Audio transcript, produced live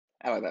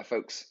Hello there,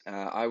 folks.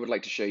 I would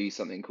like to show you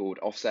something called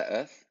Offset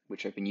Earth,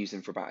 which I've been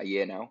using for about a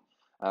year now.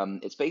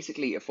 It's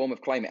basically a form of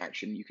climate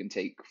action you can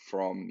take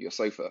from your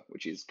sofa,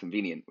 which is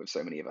convenient with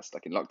so many of us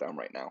stuck in lockdown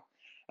right now.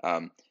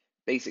 Um,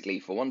 Basically,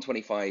 for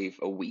 125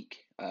 a week,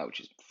 which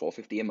is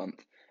 450 a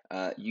month,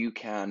 you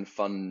can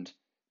fund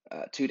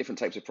two different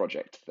types of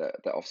project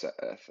that Offset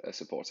Earth are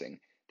supporting.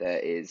 There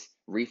is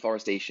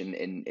reforestation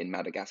in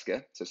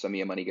Madagascar. So some of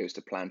your money goes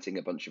to planting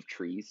a bunch of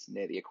trees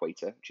near the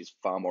equator, which is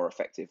far more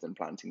effective than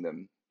planting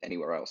them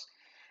anywhere else.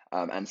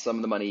 And some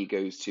of the money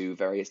goes to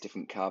various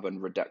different carbon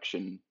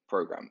reduction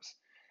programs.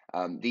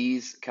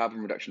 These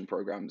carbon reduction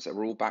programs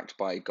are all backed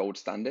by Gold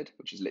Standard,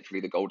 which is literally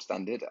the gold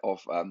standard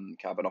of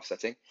carbon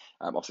offsetting.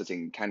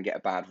 Offsetting can get a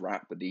bad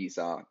rap, but these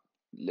are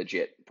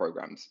legit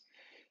programs.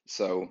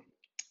 So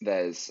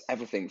there's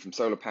everything from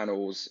solar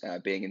panels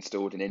being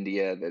installed in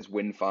India. There's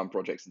wind farm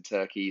projects in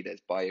Turkey.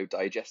 There's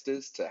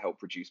biodigesters to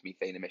help reduce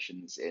methane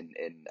emissions in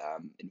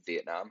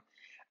Vietnam,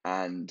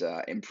 and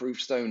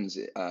improved stoves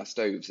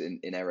in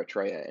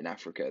Eritrea in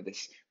Africa.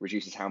 This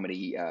reduces how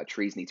many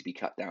trees need to be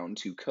cut down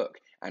to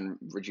cook, and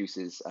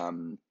reduces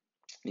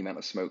the amount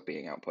of smoke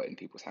being output in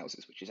people's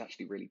houses, which is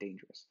actually really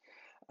dangerous.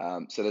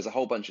 So there's a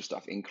whole bunch of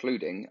stuff,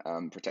 including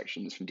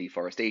protections from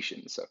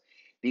deforestation. So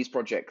these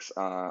projects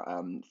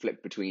are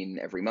flipped between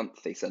every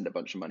month. They send a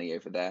bunch of money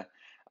over there.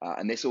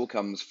 And this all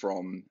comes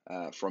from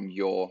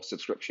your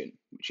subscription,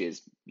 which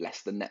is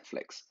less than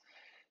Netflix.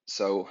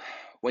 So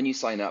when you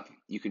sign up,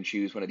 you can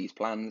choose one of these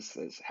plans.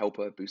 There's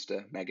Helper,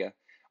 Booster, Mega.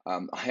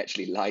 I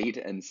actually lied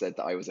and said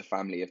that I was a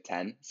family of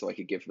 10, so I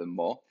could give them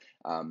more.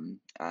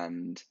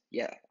 And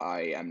yeah,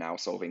 I am now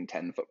solving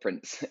 10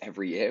 footprints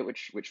every year,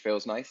 which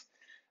feels nice.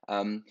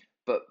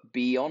 But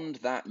beyond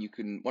that, you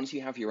can, once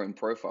you have your own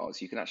profiles,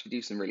 you can actually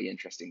do some really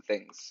interesting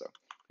things. So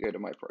go to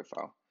my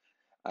profile.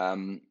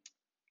 Um,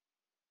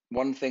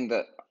 One thing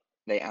that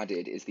they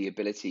added is the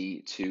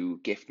ability to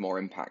gift more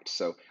impact.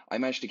 So I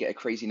managed to get a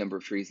crazy number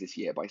of trees this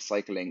year by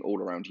cycling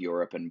all around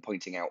Europe and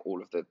pointing out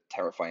all of the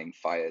terrifying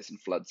fires and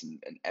floods and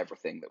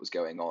everything that was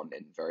going on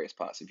in various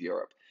parts of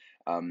Europe.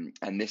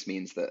 And this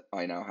means that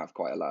I now have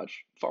quite a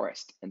large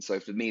forest. And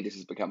so for me, this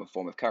has become a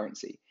form of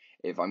currency.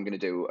 If I'm going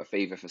to do a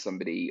favor for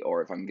somebody,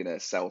 or if I'm going to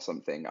sell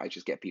something, I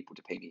just get people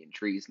to pay me in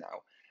trees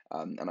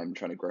now. And I'm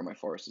trying to grow my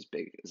forest as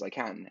big as I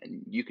can.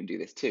 And you can do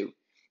this too.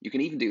 You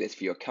can even do this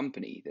for your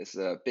company. There's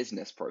a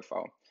business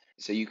profile.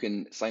 So you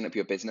can sign up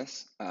your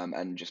business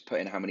and just put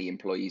in how many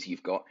employees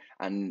you've got.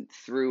 And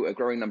through a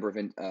growing number of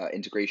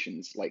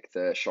integrations, like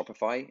the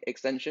Shopify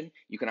extension,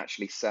 you can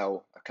actually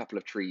sell a couple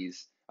of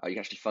trees. You can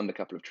actually fund a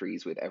couple of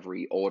trees with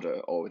every order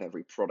or with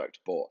every product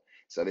bought.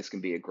 So this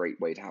can be a great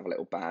way to have a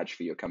little badge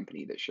for your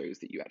company that shows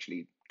that you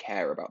actually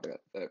care about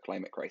the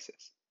climate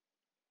crisis.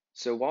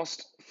 So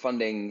whilst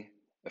funding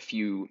a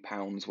few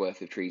pounds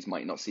worth of trees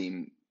might not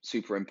seem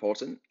super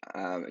important,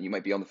 and you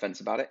might be on the fence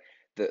about it,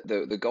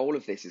 the goal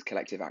of this is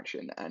collective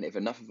action. And if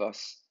enough of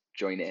us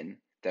join in,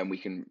 then we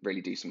can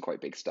really do some quite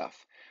big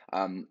stuff.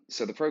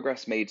 So the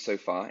progress made so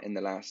far in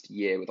the last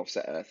year with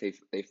Offset Earth,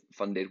 they've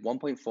funded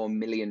 1.4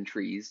 million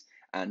trees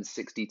and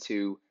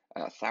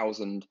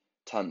 62,000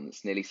 tons,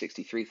 nearly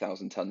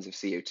 63,000 tons of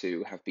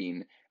CO2 have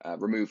been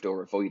removed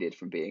or avoided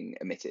from being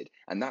emitted.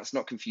 And that's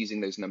not confusing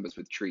those numbers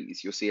with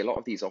trees. You'll see a lot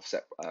of these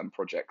offset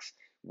projects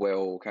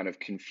will kind of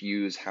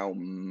confuse how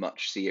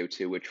much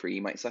CO2 a tree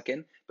might suck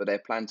in, but they're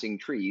planting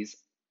trees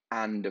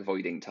and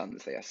avoiding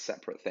tons. They are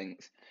separate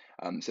things.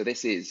 So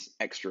this is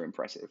extra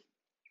impressive.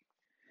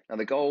 Now,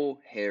 the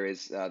goal here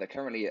is they're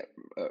currently at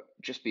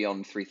just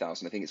beyond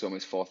 3,000. I think it's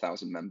almost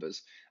 4,000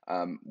 members.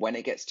 When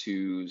it gets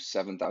to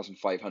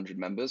 7,500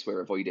 members,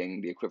 we're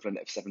avoiding the equivalent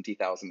of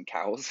 70,000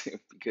 cows. It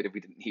would be good if we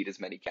didn't need as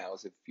many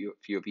cows if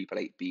fewer people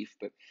ate beef,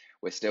 but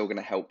we're still going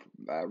to help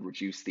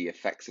reduce the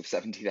effects of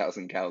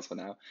 70,000 cows for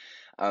now.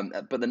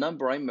 But the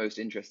number I'm most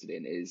interested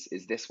in is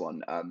this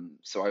one.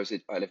 So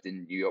I lived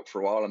in New York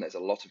for a while, and there's a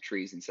lot of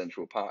trees in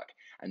Central Park,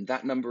 and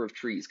that number of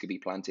trees could be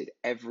planted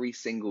every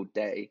single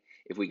day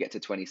if we get to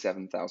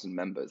 27,000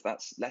 members.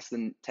 That's less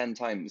than 10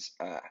 times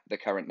the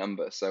current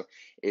number. So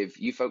if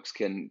you folks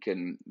can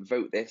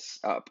vote this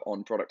up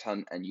on Product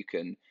Hunt, and you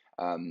can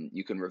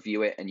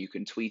review it and you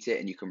can tweet it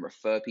and you can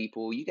refer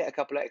people, you get a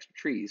couple of extra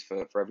trees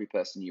for every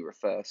person you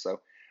refer. So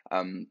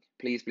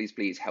please, please,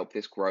 please help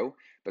this grow,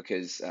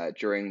 because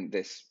during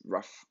this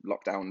rough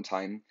lockdown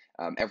time,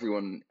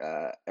 everyone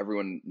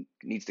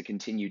needs to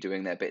continue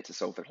doing their bit to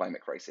solve the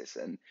climate crisis.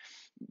 And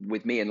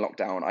with me in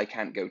lockdown, I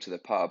can't go to the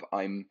pub.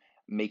 I'm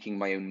making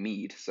my own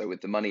mead. So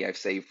with the money I've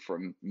saved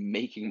from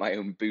making my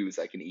own booze,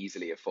 I can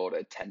easily afford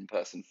a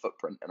 10-person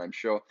footprint. And I'm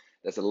sure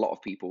there's a lot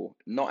of people,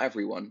 not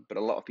everyone, but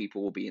a lot of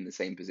people will be in the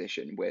same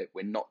position where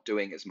we're not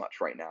doing as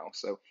much right now.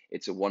 So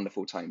it's a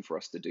wonderful time for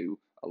us to do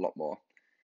a lot more.